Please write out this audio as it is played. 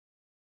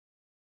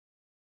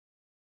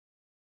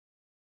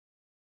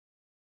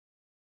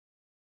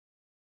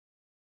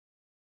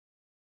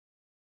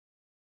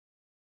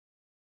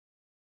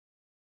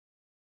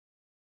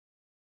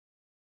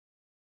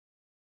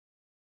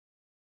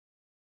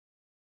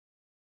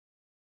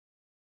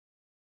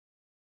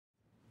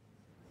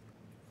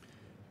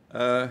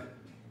I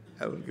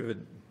will give a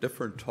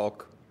different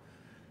talk.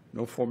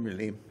 No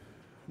formulae,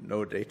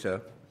 no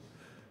data,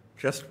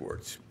 just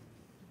words.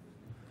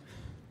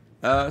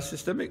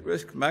 Systemic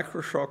risk,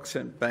 macro shocks,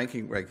 and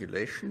banking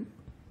regulation.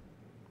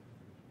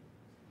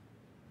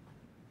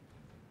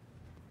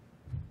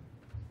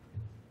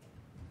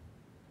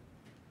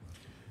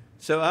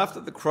 So after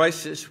the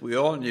crisis, we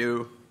all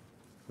knew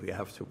we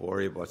have to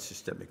worry about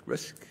systemic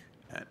risk,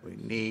 and we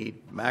need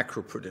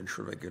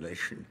macro-prudential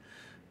regulation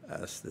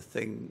as the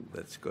thing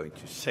that's going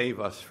to save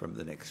us from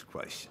the next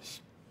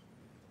crisis.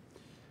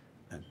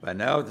 And by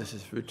now, this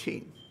is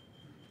routine.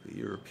 The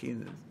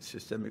European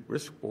Systemic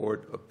Risk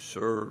Board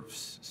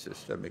observes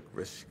systemic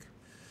risk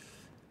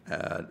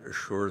and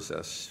assures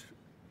us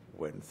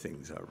when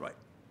things are right.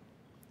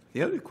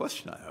 The only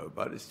question I have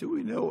about is, do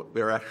we know what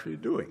we're actually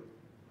doing?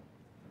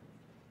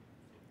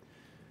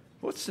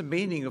 What's the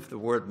meaning of the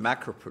word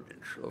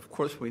macro-prudential? Of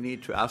course, we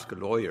need to ask a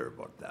lawyer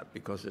about that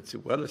because it's a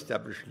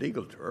well-established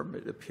legal term.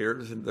 It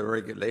appears in the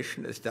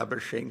regulation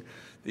establishing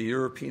the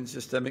European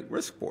Systemic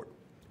Risk Board.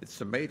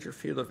 It's a major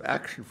field of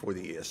action for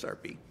the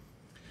ESRB.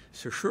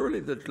 So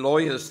surely the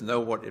lawyers know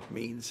what it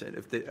means, and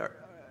if they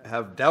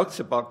have doubts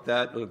about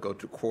that, they'll go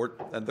to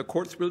court, and the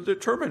courts will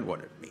determine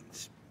what it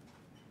means.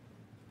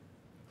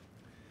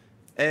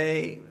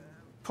 A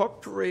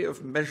potpourri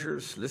of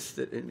measures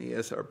listed in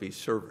ESRB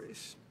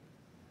surveys.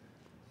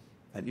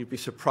 And you'd be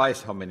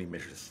surprised how many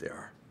measures there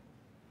are.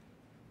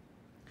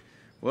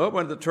 Well,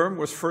 when the term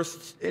was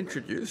first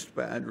introduced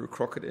by Andrew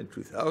Crockett in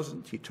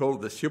 2000, he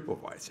told the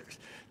supervisors,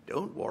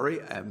 don't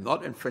worry, I'm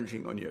not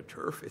infringing on your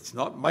turf. It's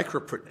not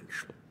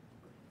micro-prudential.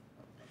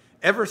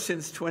 Ever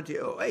since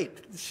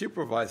 2008, the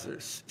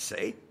supervisors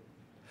say,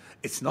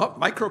 it's not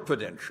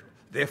micro-prudential,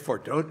 therefore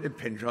don't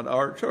impinge on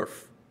our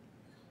turf.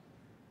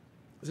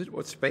 Is it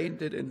what Spain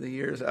did in the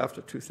years after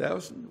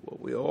 2000,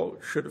 what we all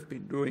should have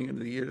been doing in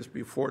the years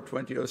before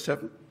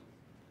 2007?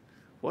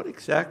 What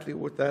exactly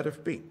would that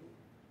have been?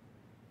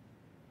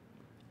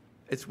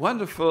 It's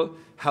wonderful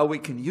how we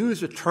can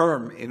use a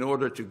term in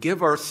order to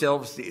give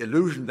ourselves the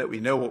illusion that we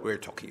know what we're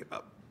talking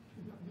about.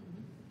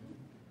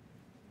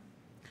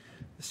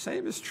 The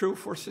same is true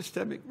for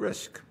systemic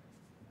risk.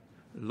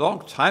 A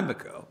long time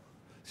ago,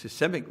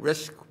 systemic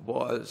risk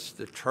was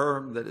the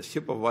term that a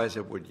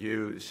supervisor would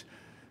use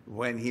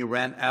when he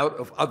ran out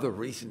of other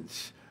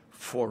reasons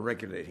for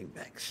regulating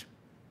banks.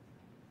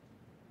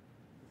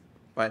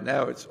 By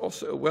now, it's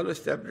also a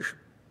well-established,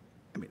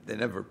 I mean, they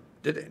never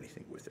did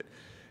anything with it.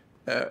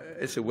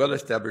 It's a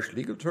well-established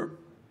legal term.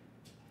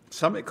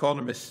 Some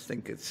economists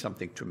think it's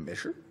something to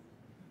measure.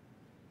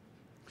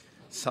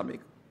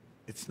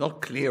 It's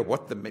not clear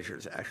what the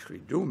measures actually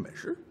do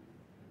measure.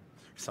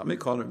 Some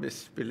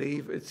economists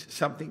believe it's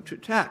something to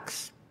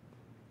tax.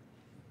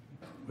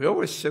 We're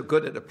always so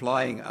good at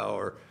applying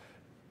our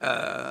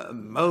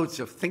modes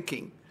of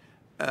thinking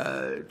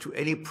to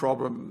any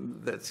problem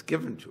that's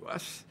given to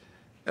us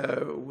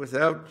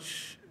without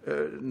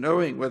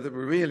knowing whether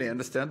we really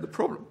understand the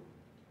problem.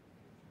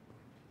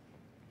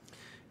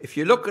 If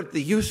you look at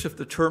the use of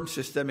the term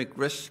systemic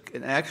risk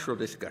in actual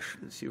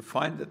discussions, you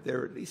find that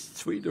there are at least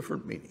three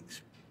different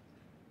meanings.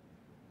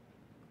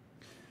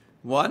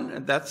 One,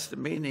 and that's the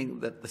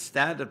meaning that the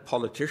standard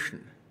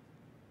politician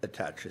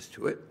attaches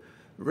to it,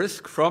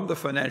 risk from the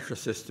financial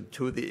system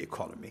to the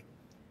economy.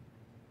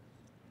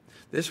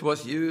 This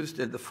was used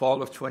in the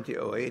fall of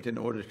 2008 in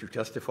order to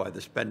justify the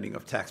spending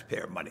of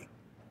taxpayer money.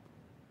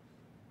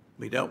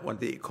 We don't want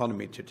the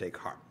economy to take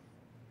harm.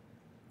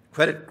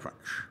 Credit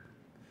crunch.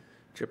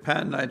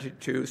 Japan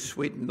 92,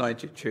 Sweden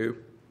 92,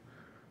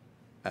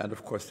 and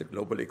of course the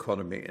global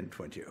economy in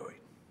 2008.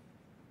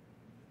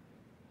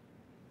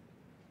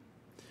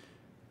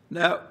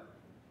 Now,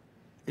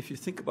 if you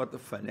think about the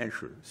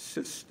financial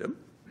system,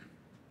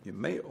 you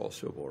may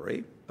also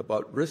worry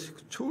about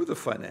risk to the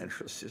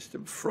financial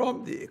system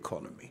from the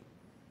economy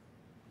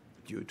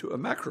due to a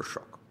macro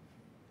shock,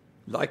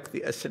 like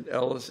the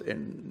S&Ls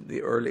in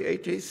the early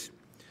 80s,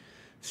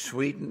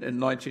 Sweden in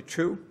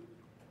 92,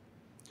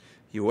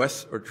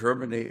 US or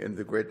Germany in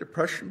the Great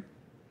Depression,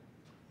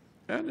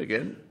 and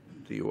again,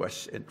 the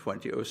US in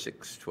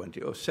 2006,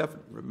 2007.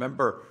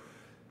 Remember,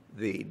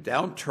 the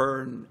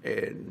downturn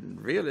in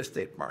real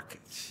estate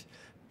markets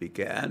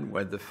began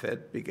when the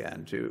Fed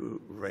began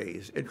to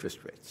raise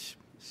interest rates.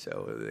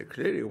 So there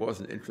clearly was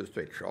an interest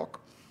rate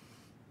shock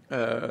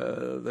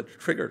that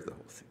triggered the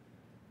whole thing.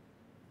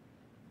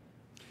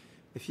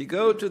 If you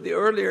go to the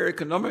earlier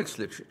economics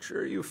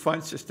literature, you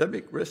find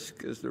systemic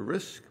risk as the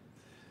risk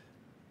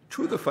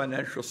to the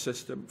financial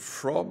system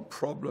from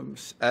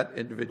problems at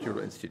individual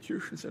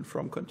institutions and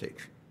from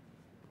contagion.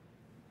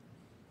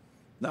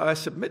 Now, I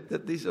submit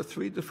that these are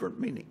three different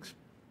meanings.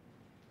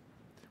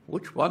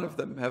 Which one of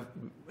them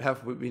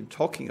have we been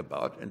talking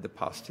about in the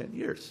past 10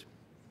 years?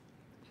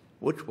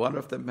 Which one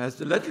of them has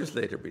the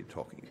legislator been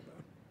talking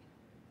about?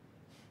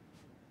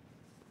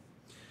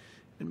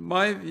 In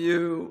my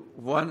view,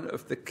 one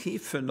of the key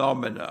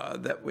phenomena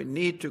that we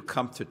need to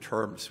come to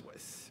terms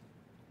with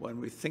when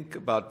we think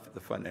about the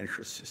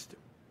financial system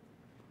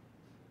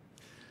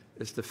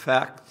is the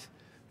fact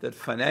that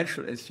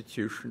financial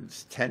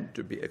institutions tend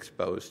to be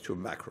exposed to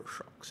macro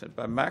shocks. And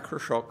by macro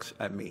shocks,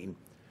 I mean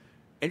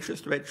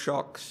interest rate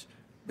shocks,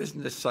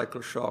 business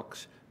cycle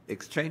shocks,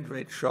 exchange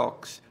rate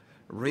shocks,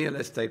 real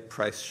estate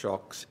price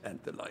shocks, and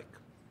the like.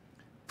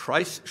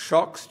 Price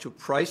shocks to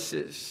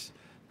prices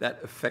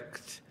that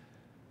affect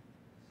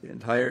the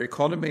entire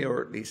economy,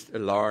 or at least a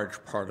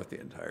large part of the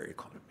entire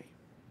economy.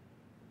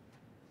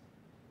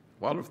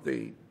 One of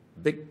the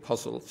big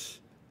puzzles,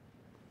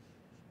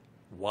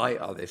 why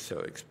are they so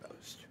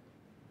exposed?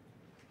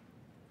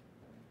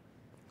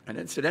 And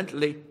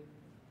incidentally,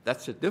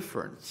 that's a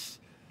difference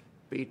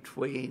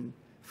between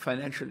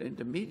financial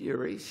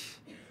intermediaries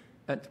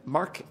and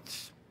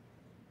markets.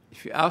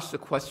 If you ask the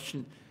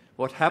question,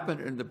 what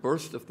happened in the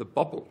burst of the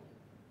bubble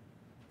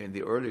in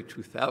the early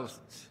 2000s?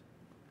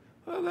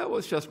 Well, that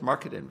was just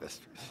market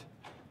investors.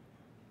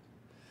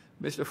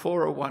 Mr.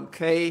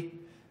 401k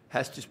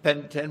has to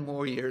spend 10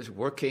 more years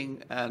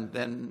working and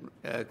then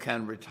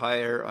can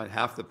retire on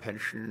half the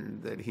pension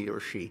that he or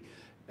she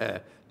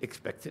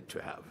expected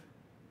to have,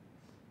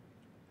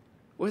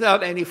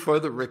 without any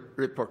further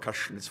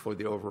repercussions for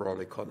the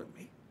overall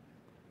economy.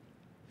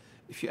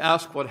 If you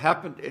ask what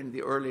happened in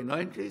the early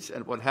 90s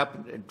and what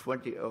happened in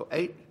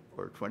 2008,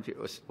 or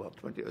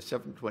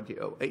 2007,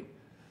 2008,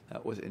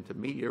 that was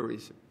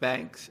intermediaries,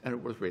 banks, and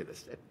it was real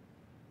estate.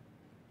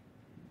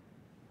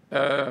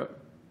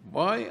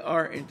 Why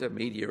are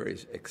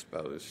intermediaries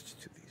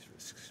exposed to these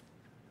risks?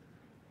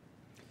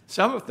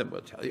 Some of them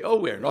will tell you, oh,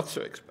 we're not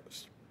so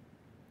exposed,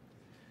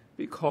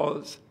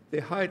 because they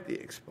hide the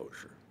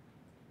exposure.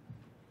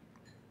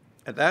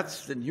 And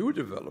that's the new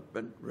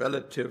development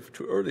relative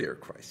to earlier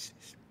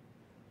crises.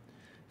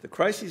 The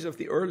crises of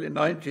the early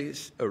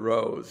 90s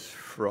arose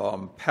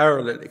from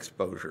parallel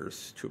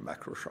exposures to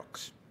macro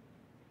shocks.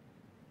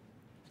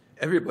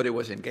 Everybody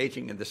was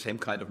engaging in the same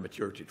kind of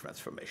maturity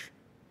transformation.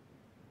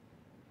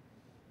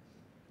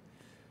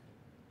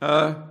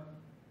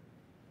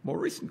 More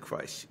recent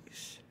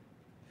crises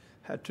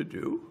had to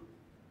do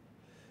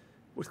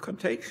with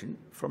contagion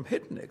from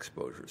hidden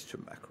exposures to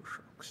macro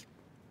shocks.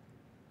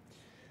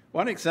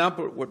 One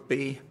example would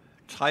be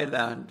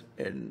Thailand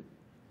in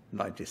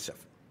 97.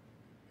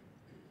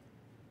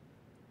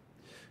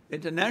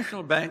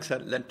 International banks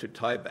had lent to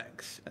Thai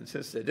banks, and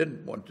since they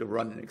didn't want to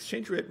run an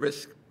exchange rate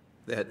risk,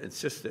 they had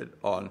insisted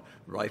on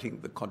writing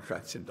the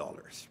contracts in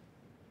dollars.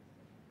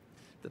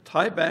 The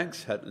Thai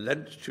banks had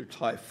lent to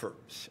Thai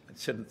firms, and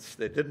since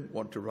they didn't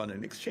want to run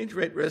an exchange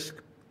rate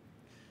risk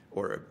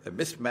or a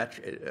mismatch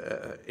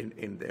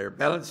in their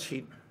balance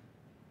sheet,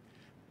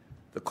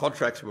 the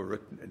contracts were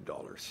written in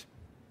dollars.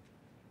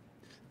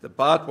 The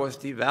baht was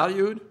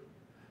devalued,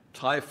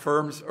 Thai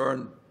firms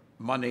earned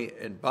money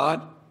in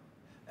baht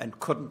and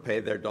couldn't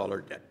pay their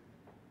dollar debt.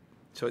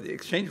 So the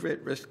exchange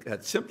rate risk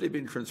had simply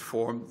been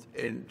transformed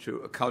into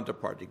a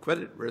counterparty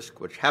credit risk,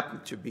 which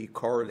happened to be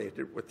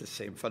correlated with the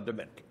same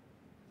fundamental.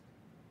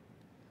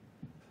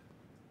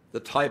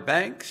 The Thai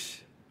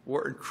banks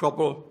were in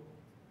trouble,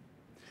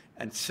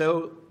 and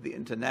so the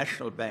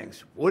international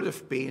banks would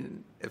have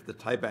been if the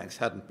Thai banks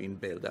hadn't been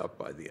bailed out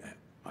by the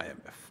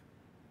IMF.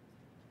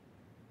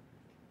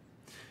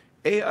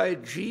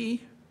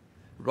 AIG,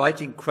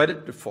 writing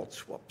credit default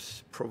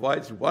swaps,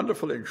 provides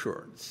wonderful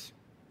insurance,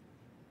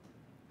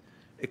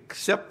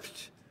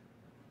 except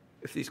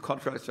if these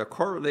contracts are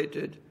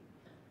correlated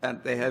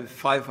and they have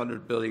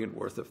 500 billion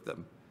worth of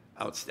them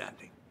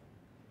outstanding.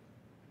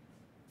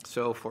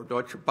 So for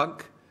Deutsche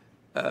Bank,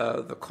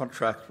 the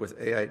contract with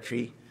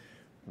AIG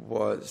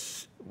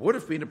would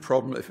have been a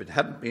problem if it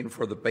hadn't been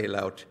for the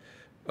bailout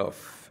by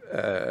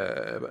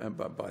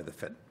the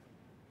Fed.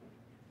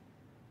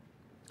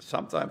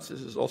 Sometimes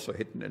this is also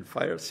hidden in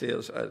fire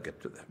sales. I'll get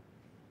to them.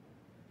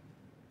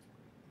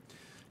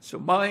 So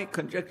my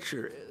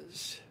conjecture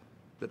is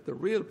that the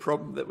real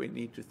problem that we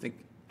need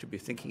to be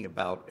thinking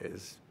about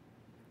is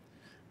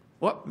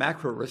what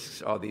macro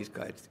risks are these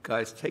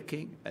guys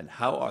taking, and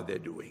how are they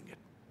doing it?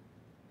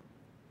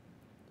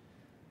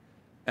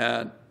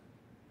 And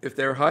if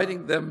they're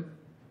hiding them,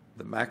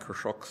 the macro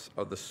shocks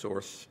are the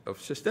source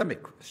of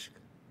systemic risk.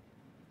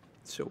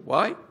 So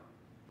why?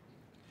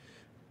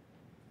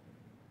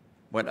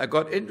 When I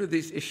got into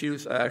these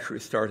issues, I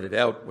actually started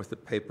out with a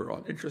paper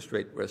on interest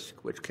rate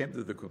risk, which came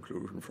to the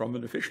conclusion, from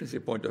an efficiency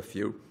point of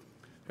view,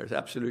 there's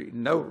absolutely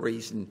no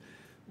reason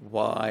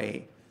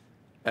why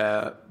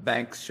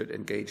banks should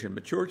engage in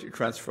maturity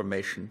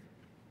transformation.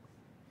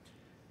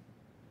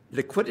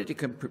 Liquidity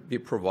can be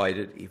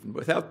provided even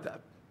without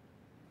that.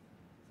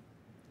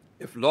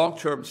 If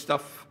long-term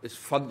stuff is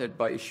funded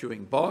by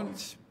issuing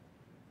bonds,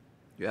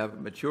 you have a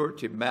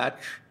maturity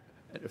match,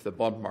 and if the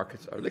bond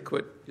markets are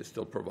liquid, you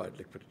still provide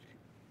liquidity.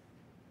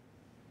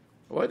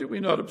 Why do we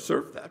not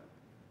observe that?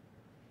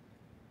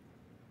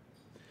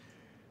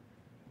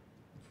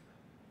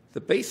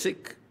 The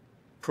basic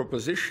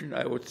proposition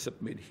I would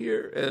submit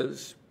here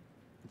is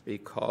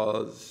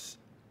because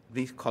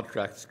these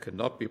contracts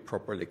cannot be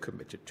properly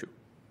committed to.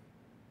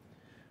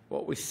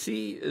 What we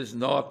see is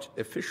not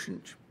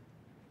efficient,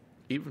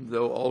 even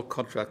though all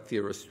contract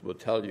theorists will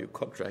tell you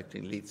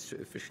contracting leads to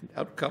efficient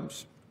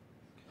outcomes.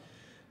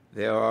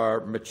 There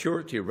are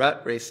maturity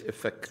rat race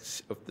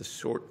effects of the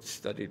sort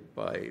studied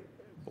by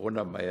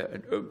Brunnermeier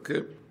and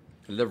Oemke,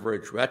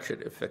 leverage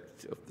ratchet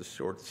effect of the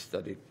sort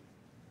studied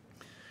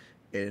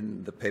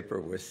in the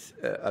paper with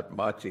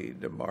Admati,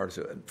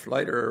 DeMarzo, and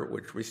Fleiter,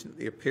 which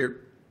recently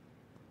appeared,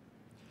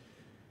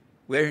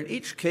 where in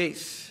each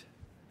case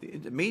the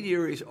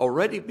intermediary is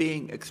already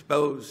being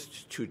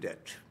exposed to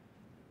debt,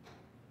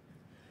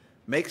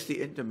 makes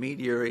the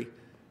intermediary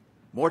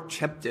more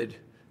tempted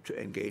to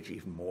engage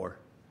even more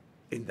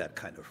in that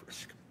kind of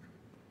risk.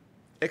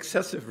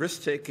 Excessive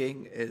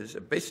risk-taking is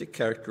a basic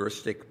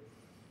characteristic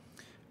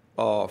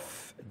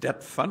of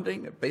debt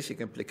funding, a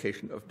basic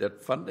implication of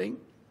debt funding.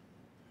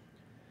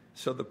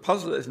 So the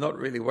puzzle is not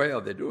really why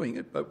are they doing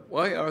it, but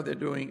why are they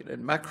doing it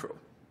in macro?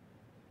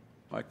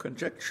 My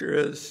conjecture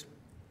is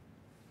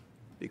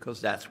because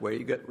that's where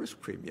you get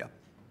risk premia.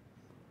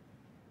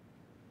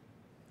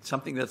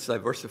 Something that's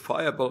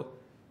diversifiable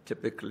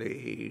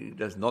typically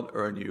does not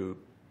earn you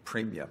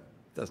premia,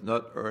 does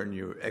not earn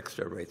you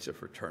extra rates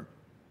of return.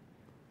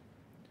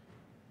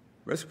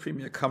 Risk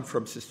premia come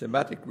from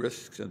systematic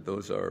risks, and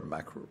those are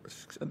macro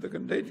risks. And the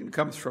contagion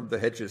comes from the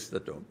hedges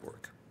that don't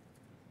work.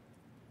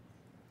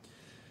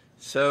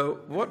 So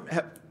what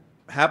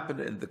happened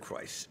in the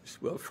crisis?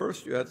 Well,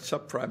 first you had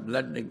subprime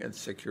lending and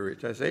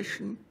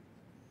securitization,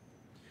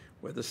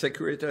 where the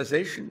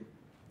securitization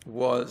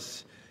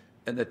was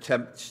an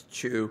attempt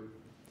to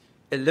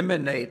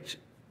eliminate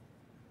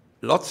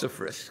lots of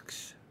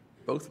risks,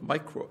 both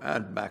micro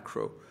and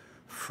macro,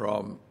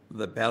 from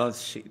the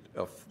balance sheet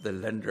of the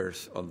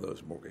lenders on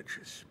those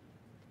mortgages.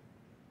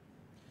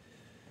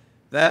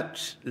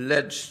 That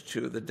led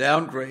to the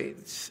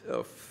downgrades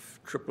of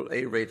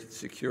AAA-rated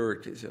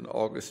securities in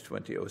August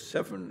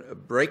 2007, a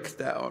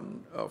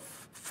breakdown of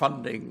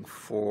funding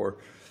for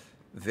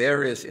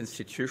various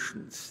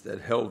institutions that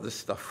held this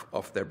stuff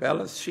off their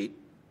balance sheet,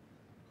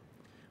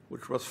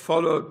 which was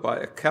followed by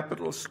a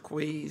capital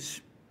squeeze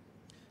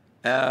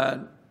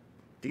and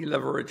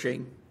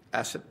deleveraging,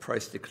 asset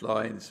price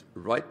declines,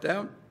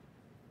 write-down,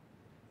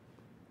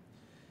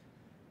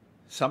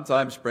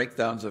 sometimes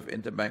breakdowns of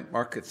interbank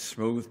markets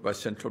smoothed by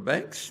central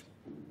banks,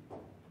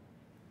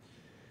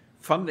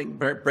 funding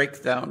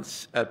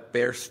breakdowns at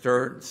Bear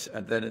Stearns,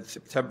 and then in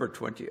September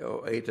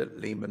 2008 at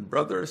Lehman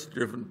Brothers,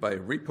 driven by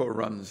repo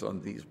runs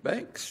on these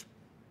banks,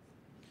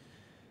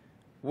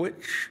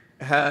 which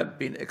had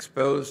been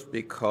exposed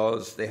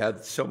because they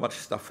had so much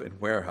stuff in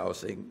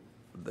warehousing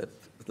that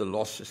the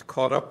losses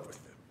caught up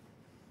with them.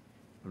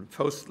 And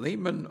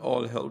post-Lehman,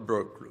 all hell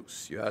broke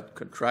loose. You had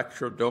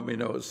contractual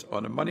dominoes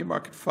on a money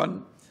market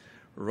fund,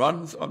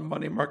 runs on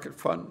money market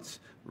funds,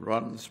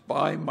 runs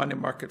by money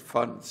market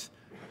funds,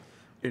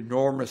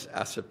 enormous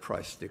asset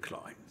price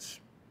declines.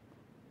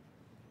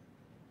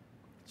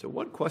 So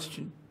one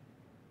question,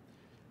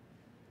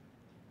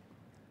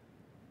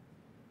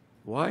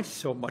 why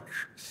so much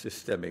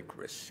systemic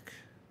risk?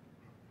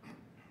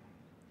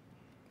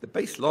 The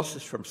base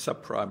losses from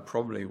subprime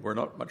probably were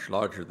not much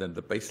larger than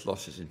the base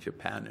losses in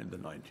Japan in the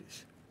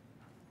 90s.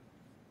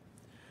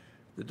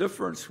 The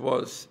difference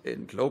was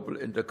in global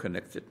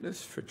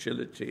interconnectedness,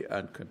 fragility,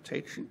 and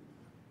contagion.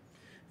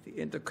 The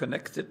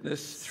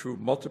interconnectedness through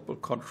multiple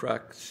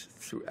contracts,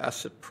 through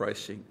asset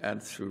pricing,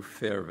 and through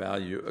fair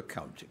value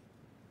accounting.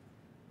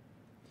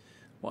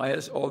 Why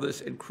has all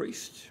this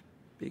increased?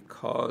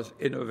 Because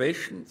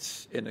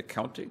innovations in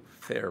accounting,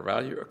 fair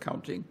value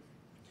accounting,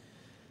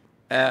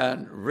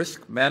 and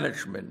risk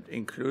management,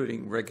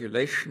 including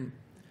regulation,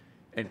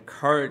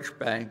 encourage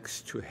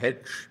banks to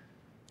hedge.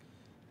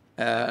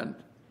 And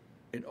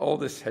in all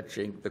this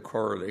hedging, the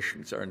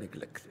correlations are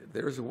neglected.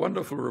 There is a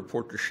wonderful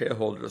report to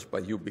shareholders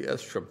by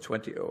UBS from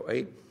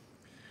 2008,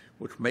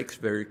 which makes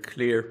very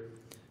clear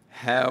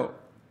how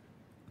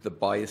the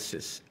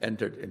biases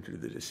entered into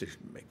the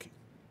decision-making.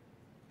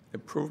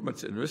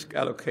 Improvements in risk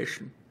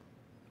allocation,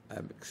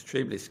 I'm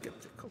extremely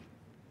skeptical.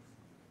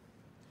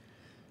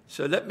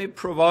 So let me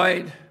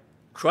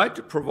try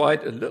to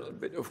provide a little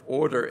bit of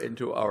order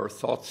into our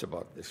thoughts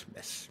about this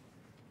mess.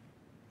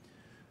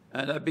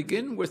 And I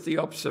begin with the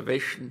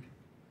observation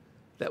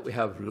that we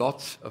have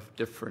lots of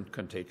different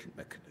contagion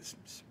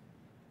mechanisms.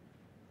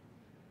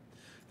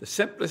 The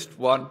simplest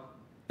one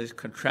is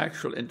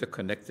contractual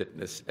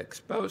interconnectedness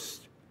ex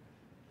post.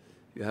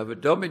 You have a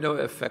domino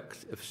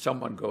effect. If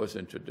someone goes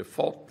into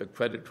default, the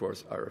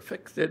creditors are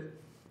affected.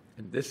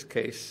 In this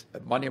case,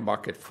 a money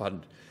market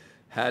fund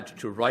had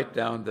to write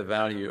down the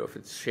value of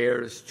its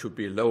shares to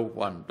below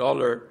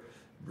 $1.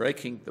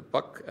 Breaking the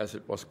buck, as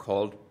it was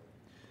called,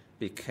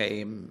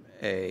 became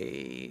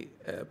a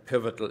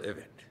pivotal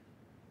event.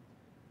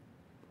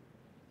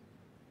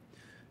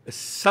 A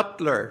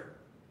subtler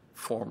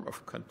form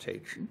of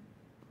contagion,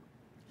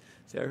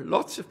 there are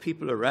lots of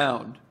people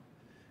around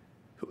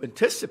who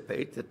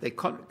anticipate that they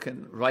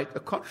can write a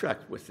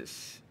contract with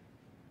this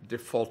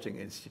defaulting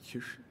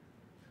institution.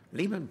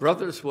 Lehman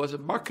Brothers was a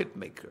market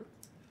maker.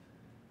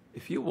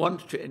 If you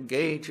want to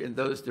engage in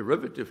those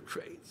derivative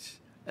trades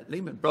and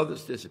Lehman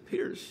Brothers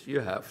disappears,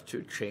 you have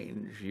to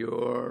change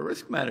your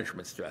risk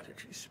management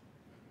strategies.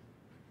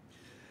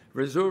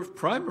 reserve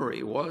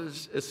primary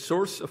was a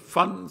source of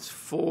funds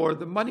for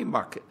the money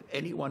market.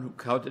 Anyone who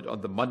counted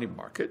on the money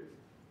market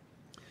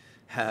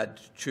had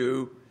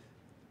to,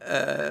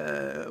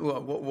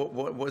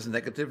 was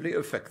negatively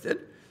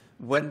affected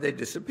when they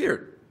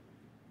disappeared.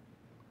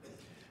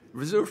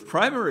 Reserve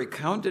primary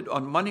counted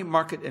on money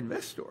market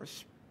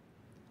investors.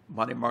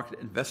 Money market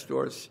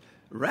investors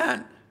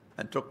ran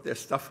and took their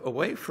stuff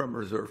away from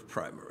reserve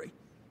primary.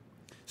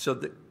 So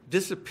the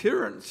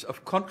disappearance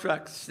of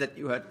contracts that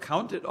you had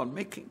counted on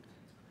making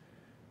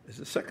is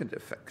a second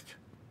effect.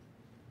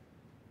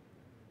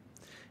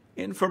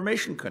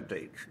 Information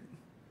contagion.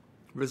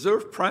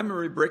 Reserve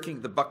primary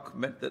breaking the buck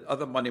meant that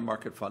other money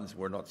market funds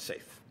were not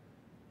safe.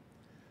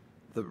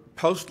 The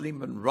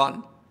post-Lehman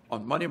run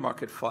on money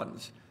market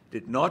funds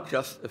did not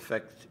just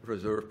affect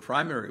reserve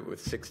primary with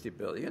 60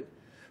 billion,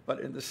 but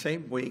in the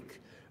same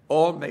week,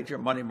 all major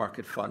money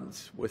market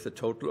funds with a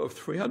total of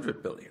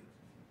 300 billion.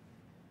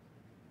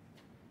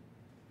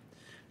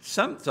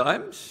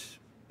 Sometimes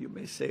you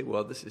may say,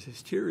 well, this is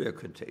hysteria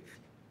contagion.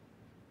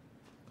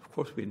 Of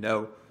course, we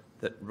know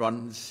that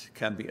runs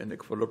can be in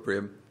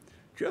equilibrium,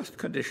 just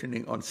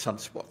conditioning on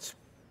sunspots.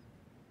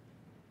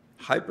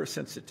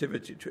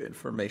 Hypersensitivity to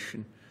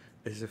information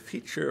is a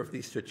feature of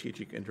these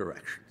strategic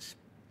interactions.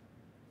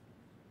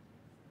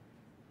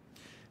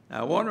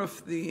 Now, one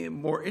of the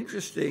more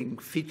interesting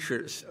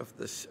features of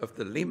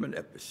the Lehman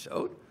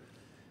episode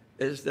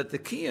is that the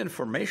key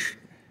information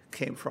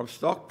came from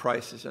stock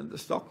prices and the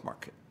stock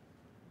market.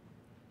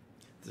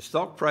 The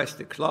stock price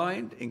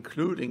declined,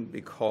 including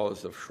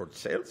because of short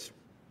sales,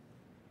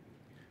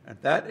 and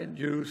that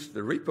induced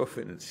the repo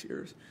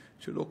financiers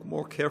to look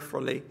more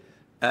carefully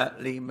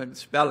at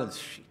Lehman's balance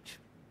sheet.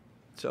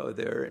 So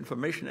there are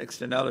information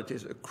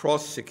externalities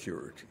across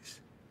securities.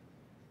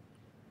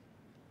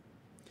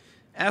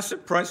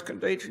 Asset price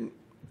contagion.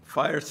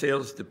 Fire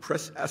sales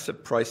depress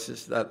asset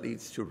prices. That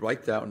leads to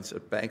write-downs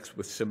at banks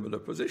with similar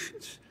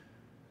positions.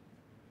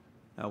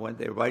 Now, when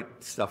they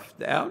write stuff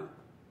down,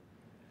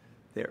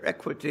 their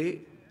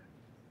equity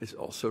is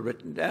also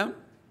written down,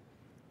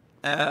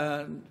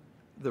 and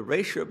the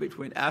ratio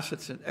between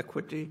assets and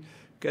equity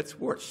gets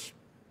worse.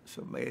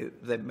 So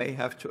they may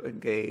have to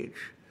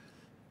engage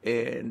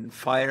in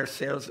fire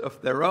sales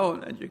of their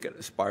own, and you get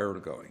a spiral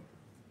going.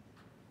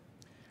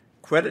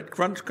 Credit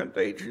crunch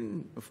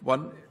contagion. If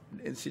one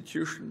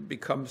institution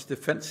becomes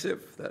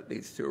defensive, that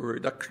leads to a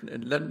reduction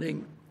in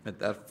lending, and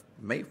that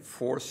may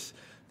force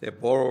their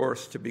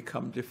borrowers to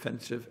become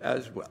defensive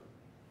as well.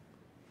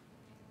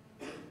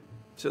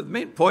 So the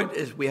main point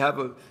is we have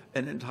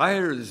an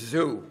entire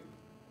zoo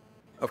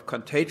of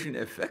contagion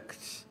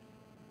effects,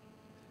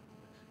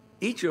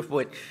 each of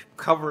which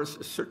covers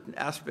a certain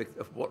aspect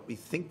of what we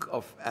think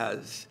of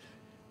as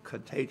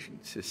contagion,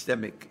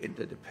 systemic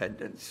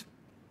interdependence,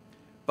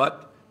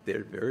 but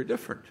they're very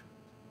different.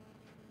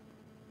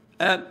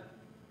 And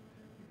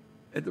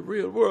in the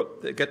real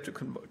world, they get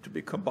to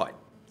be combined.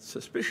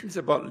 Suspicions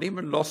about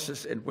Lehman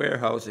losses in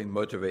warehousing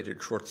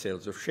motivated short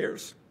sales of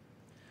shares.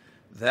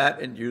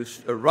 That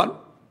induced a run.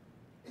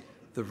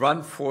 The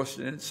run forced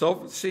an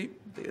insolvency.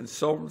 The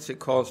insolvency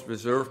caused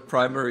reserve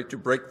primary to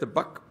break the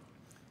buck.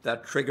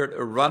 That triggered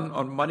a run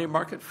on money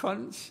market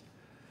funds.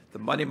 The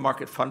money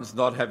market funds,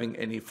 not having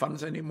any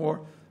funds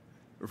anymore,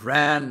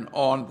 ran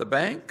on the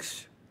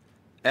banks,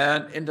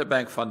 and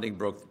interbank funding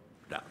broke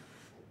down.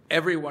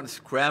 Everyone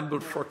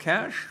scrambled for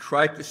cash,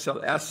 tried to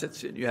sell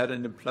assets, and you had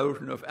an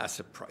implosion of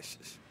asset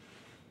prices.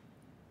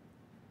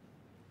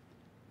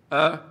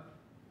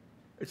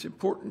 It's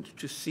important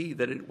to see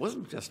that it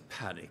wasn't just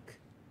panic.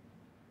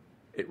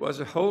 It was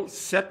a whole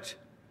set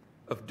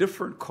of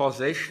different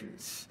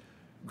causations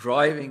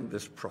driving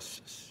this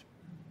process.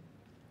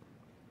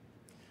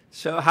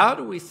 So how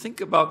do we think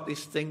about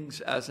these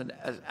things as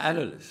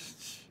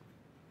analysts?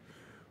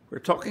 We're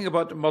talking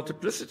about the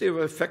multiplicity of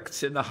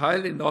effects in a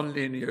highly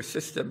nonlinear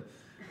system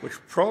which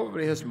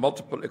probably has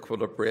multiple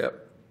equilibria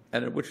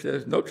and in which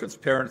there's no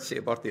transparency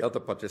about the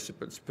other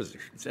participants'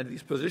 positions. And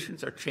these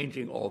positions are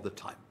changing all the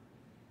time.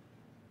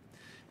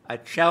 I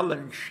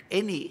challenge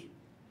any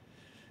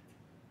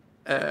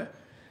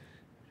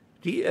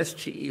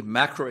DSTE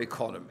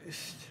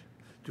macroeconomist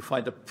to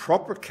find a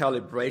proper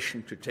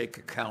calibration to take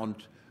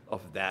account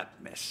of that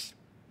mess.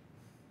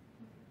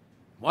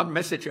 One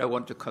message I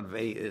want to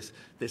convey is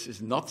this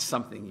is not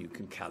something you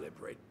can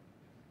calibrate.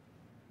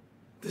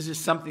 This is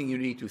something you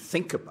need to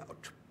think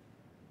about.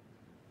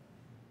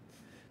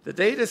 The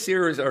data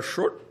series are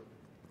short,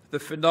 the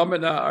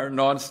phenomena are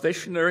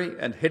non-stationary,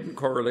 and hidden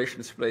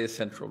correlations play a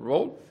central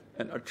role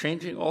and are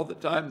changing all the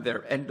time.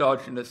 They're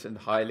endogenous and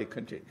highly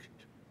contingent.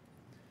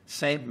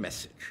 Same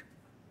message.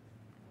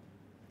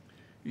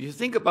 If you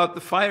think about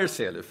the fire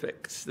sale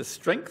effects, the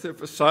strength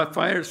of a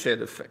fire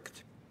sale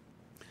effect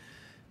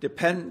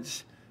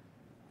depends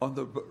on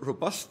the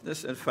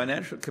robustness and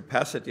financial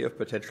capacity of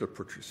potential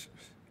purchasers,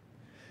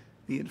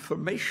 the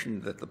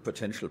information that the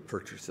potential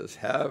purchasers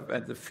have,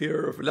 and the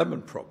fear of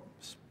lemon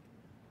problems,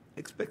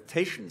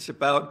 expectations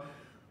about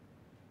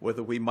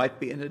whether we might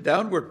be in a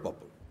downward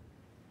bubble.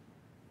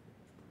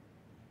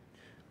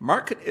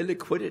 market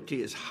illiquidity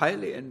is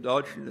highly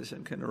endogenous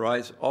and can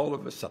arise all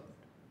of a sudden.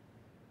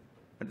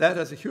 And that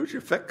has a huge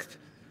effect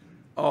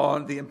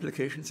on the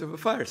implications of a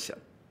fire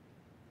sale.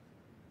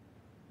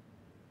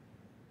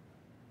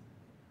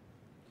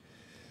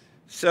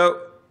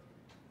 So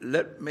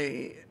let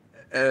me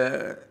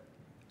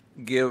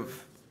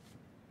give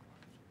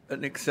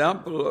an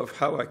example of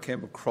how I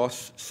came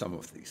across some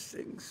of these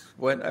things.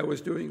 When I was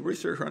doing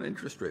research on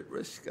interest rate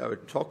risk, I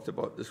talked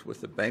about this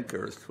with the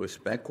banker, Swiss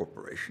Bank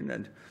Corporation,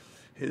 and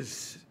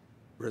his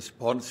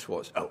response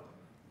was, oh,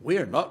 we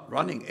are not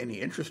running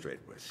any interest rate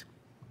risk.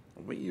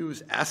 We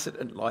use asset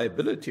and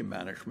liability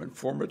management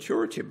for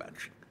maturity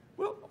matching.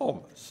 Well,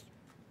 almost.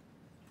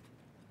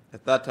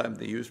 At that time,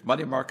 they used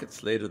money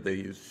markets. Later, they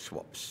used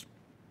swaps.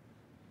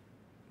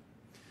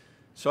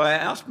 So I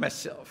asked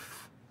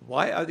myself,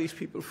 why are these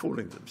people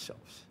fooling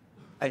themselves?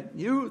 I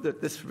knew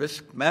that this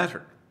risk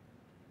mattered.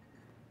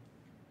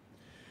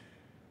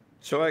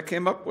 So I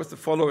came up with the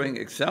following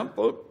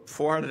example: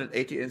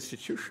 480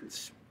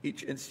 institutions.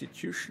 Each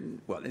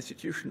institution, well,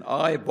 institution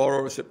I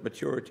borrows at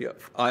maturity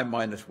of I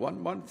minus 1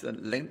 month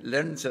and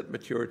lends at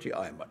maturity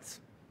I months.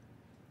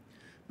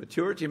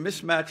 Maturity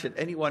mismatch at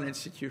any one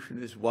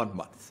institution is 1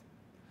 month.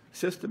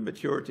 System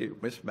maturity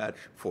mismatch,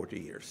 40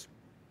 years.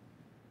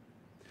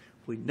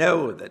 We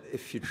know that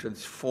if you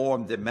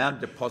transform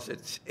demand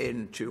deposits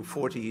into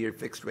 40-year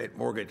fixed-rate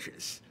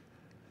mortgages,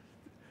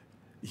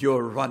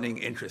 you're running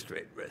interest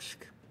rate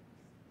risk.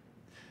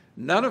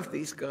 None of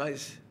these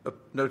guys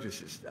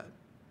notices that.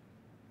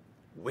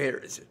 Where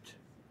is it?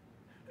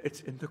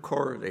 It's in the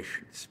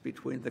correlations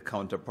between the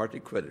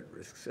counterparty credit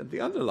risks and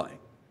the underlying.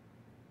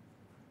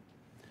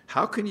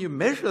 How can you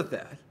measure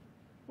that?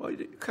 Well,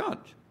 you can't.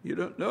 You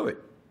don't know it.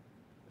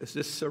 Is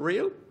this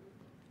surreal?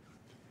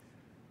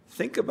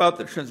 Think about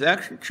the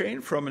transaction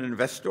chain from an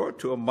investor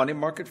to a money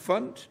market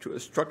fund to a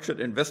structured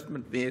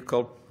investment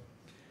vehicle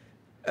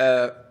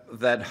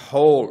that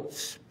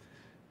holds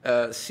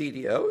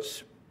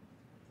CDOs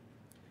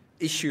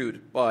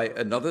issued by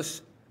another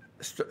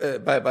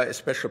by a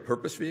special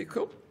purpose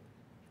vehicle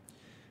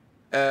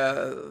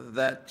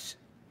that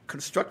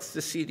constructs the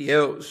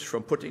CDOs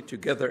from putting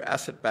together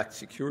asset-backed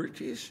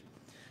securities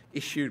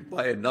issued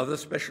by another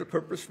special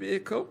purpose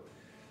vehicle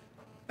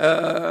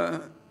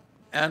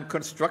and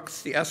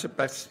constructs the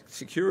asset-backed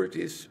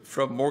securities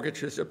from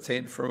mortgages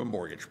obtained from a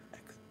mortgage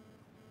bank.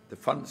 The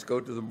funds go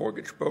to the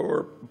mortgage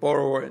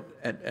borrower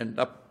and end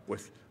up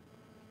with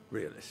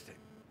real estate.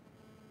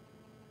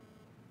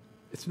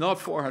 It's not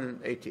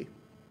 480,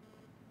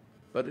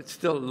 but it's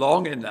still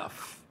long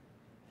enough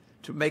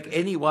to make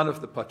any one of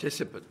the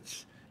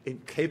participants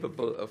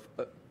incapable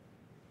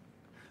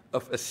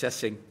of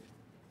assessing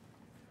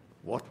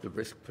what the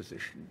risk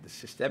position, the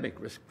systemic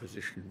risk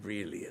position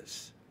really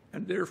is.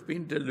 And there have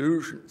been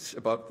delusions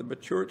about the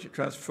maturity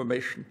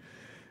transformation,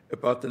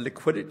 about the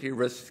liquidity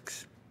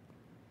risks,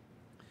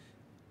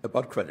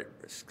 about credit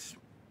risks.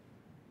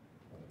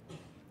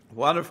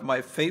 One of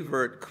my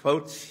favorite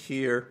quotes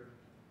here,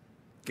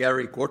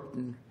 Gary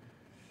Gorton: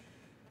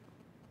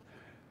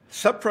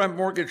 subprime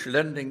mortgage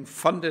lending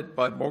funded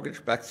by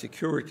mortgage-backed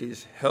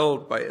securities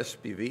held by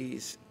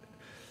SPVs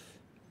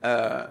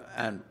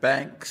and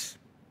banks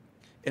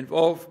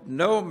involved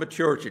no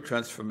maturity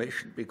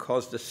transformation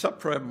because the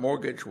subprime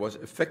mortgage was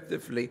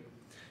effectively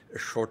a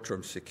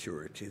short-term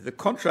security. The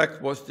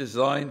contract was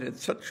designed in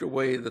such a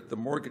way that the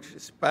mortgage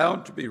is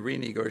bound to be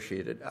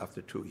renegotiated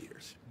after 2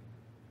 years.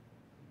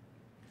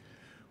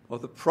 Well,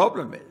 the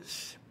problem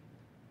is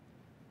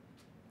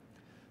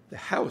the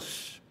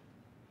house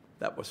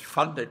that was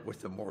funded with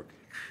the mortgage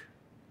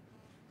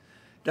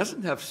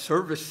doesn't have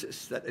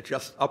services that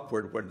adjust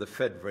upward when the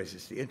Fed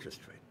raises the interest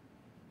rate.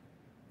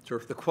 So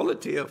if the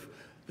quality of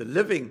the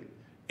living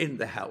in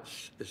the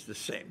house is the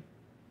same,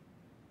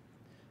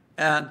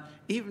 and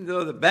even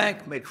though the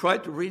bank may try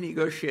to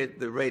renegotiate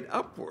the rate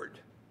upward,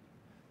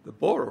 the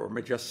borrower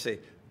may just say,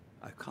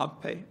 I can't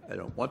pay, I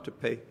don't want to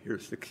pay,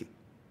 here's the key.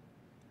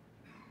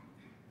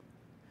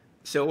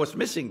 So what's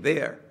missing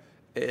there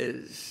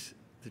is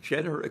the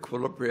general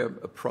equilibrium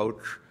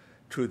approach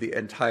to the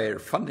entire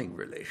funding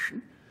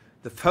relation.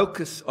 The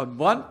focus on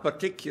one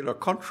particular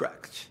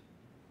contract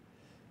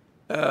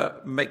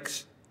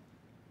makes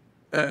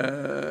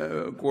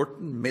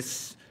Gorton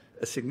miss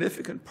a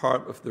significant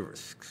part of the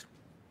risks.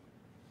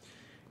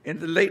 In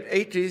the late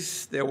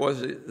 80s, there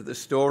was the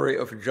story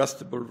of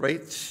adjustable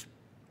rates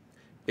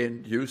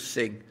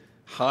inducing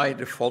high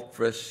default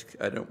risk.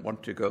 I don't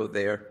want to go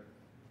there.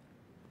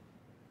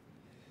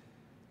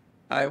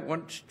 I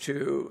want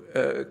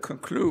to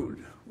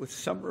conclude with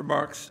some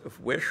remarks of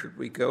where should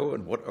we go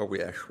and what are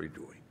we actually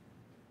doing.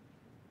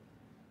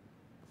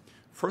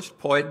 First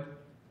point,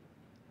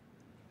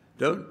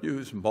 don't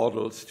use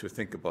models to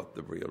think about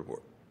the real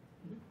world.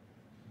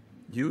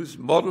 Use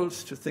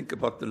models to think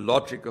about the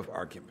logic of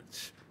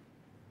arguments.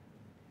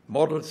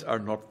 Models are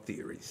not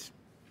theories.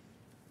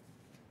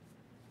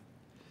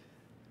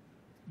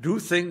 Do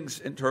things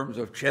in terms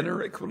of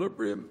general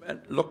equilibrium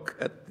and look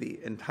at the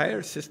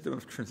entire system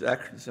of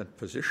transactions and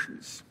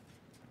positions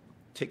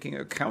taking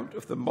account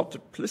of the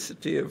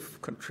multiplicity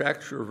of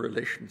contractual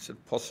relations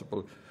and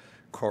possible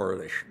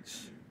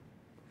correlations,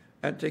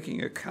 and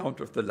taking account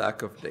of the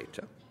lack of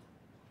data.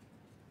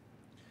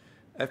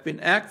 I've been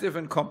active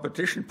in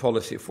competition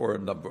policy for a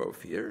number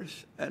of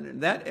years, and in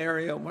that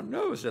area one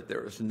knows that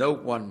there is no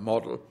one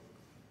model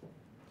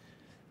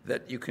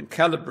that you can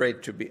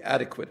calibrate to be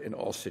adequate in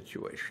all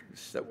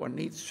situations, that one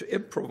needs to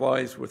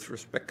improvise with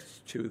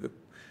respect to the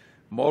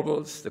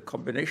models, the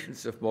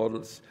combinations of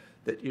models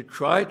that you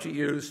try to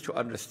use to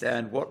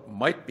understand what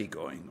might be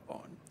going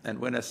on. And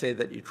when I say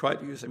that you try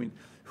to use, I mean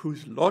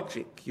whose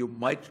logic you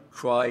might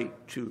try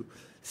to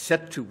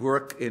set to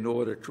work in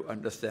order to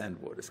understand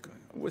what is going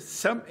on, with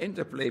some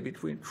interplay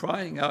between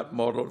trying out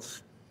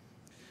models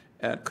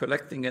and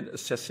collecting and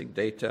assessing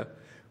data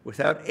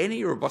without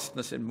any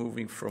robustness in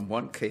moving from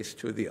one case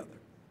to the other.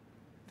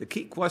 The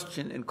key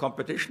question in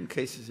competition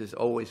cases is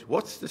always,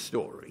 what's the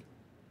story?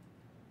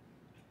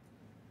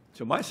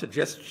 So my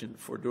suggestion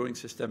for doing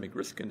systemic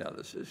risk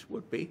analysis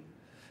would be,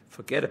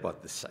 forget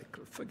about the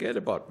cycle, forget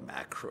about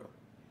macro.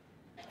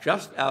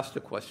 Just ask the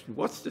question,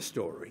 what's the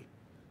story?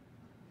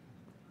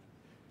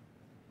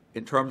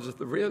 In terms of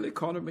the real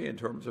economy, in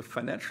terms of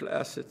financial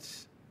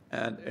assets,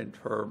 and in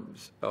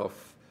terms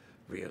of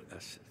real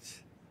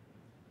assets.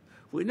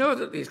 We know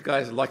that these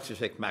guys like to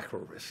take macro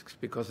risks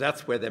because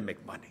that's where they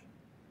make money.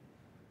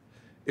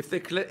 If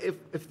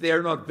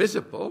they're not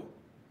visible,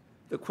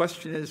 the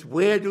question is,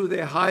 where do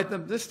they hide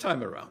them this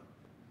time around?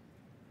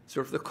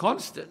 So if the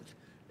constant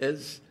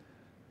is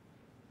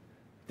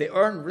they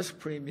earn risk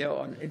premium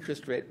on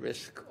interest rate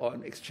risk,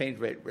 on exchange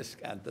rate risk,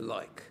 and the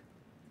like.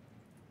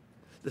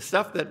 The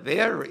stuff that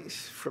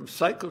varies from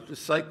cycle to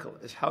cycle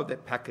is how they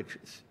package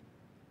it.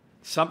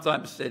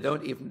 Sometimes they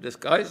don't even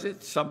disguise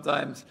it.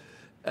 Sometimes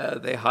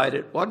they hide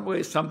it one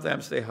way.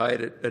 Sometimes they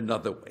hide it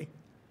another way.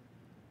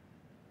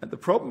 And the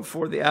problem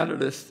for the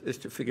analyst is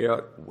to figure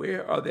out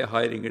where are they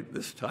hiding it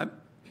this time.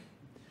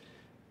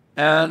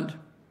 And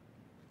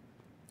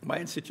my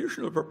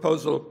institutional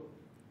proposal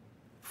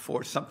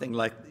for something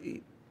like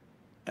the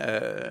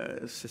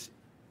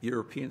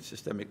European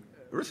Systemic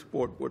Risk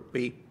Board would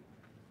be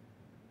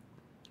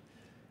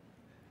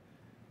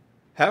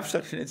have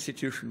such an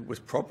institution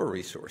with proper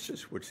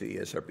resources, which the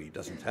ESRB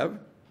doesn't have,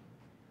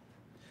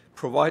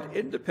 provide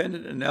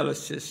independent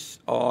analysis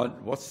on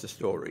what's the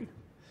story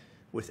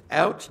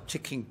without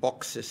ticking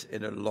boxes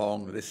in a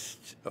long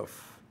list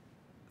of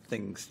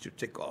things to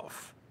tick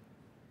off,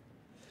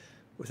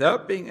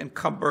 without being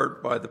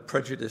encumbered by the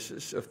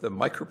prejudices of the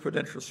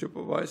macro-prudential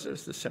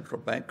supervisors, the central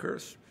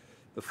bankers,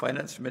 the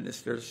finance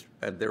ministers,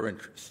 and their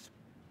interests.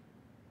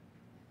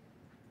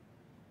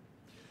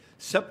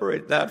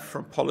 Separate that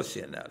from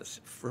policy analysis,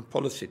 from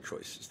policy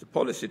choices. The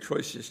policy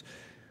choices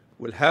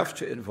will have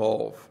to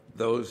involve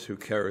those who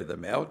carry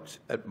them out,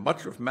 and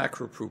much of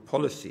macro-pru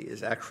policy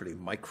is actually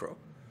micro.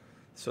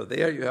 So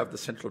there you have the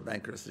central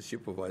bankers, the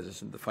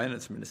supervisors, and the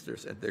finance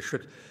ministers, and they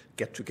should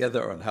get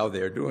together on how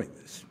they're doing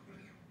this.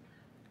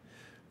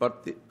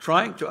 But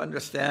trying to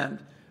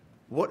understand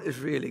what is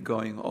really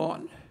going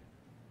on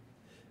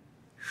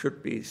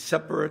should be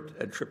separate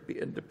and should be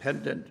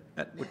independent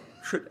and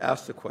should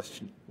ask the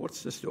question,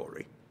 what's the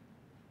story?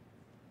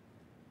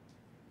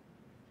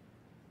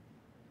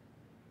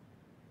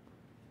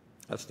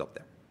 I'll stop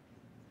there.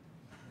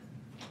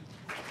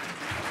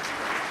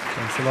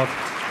 Thanks a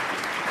lot.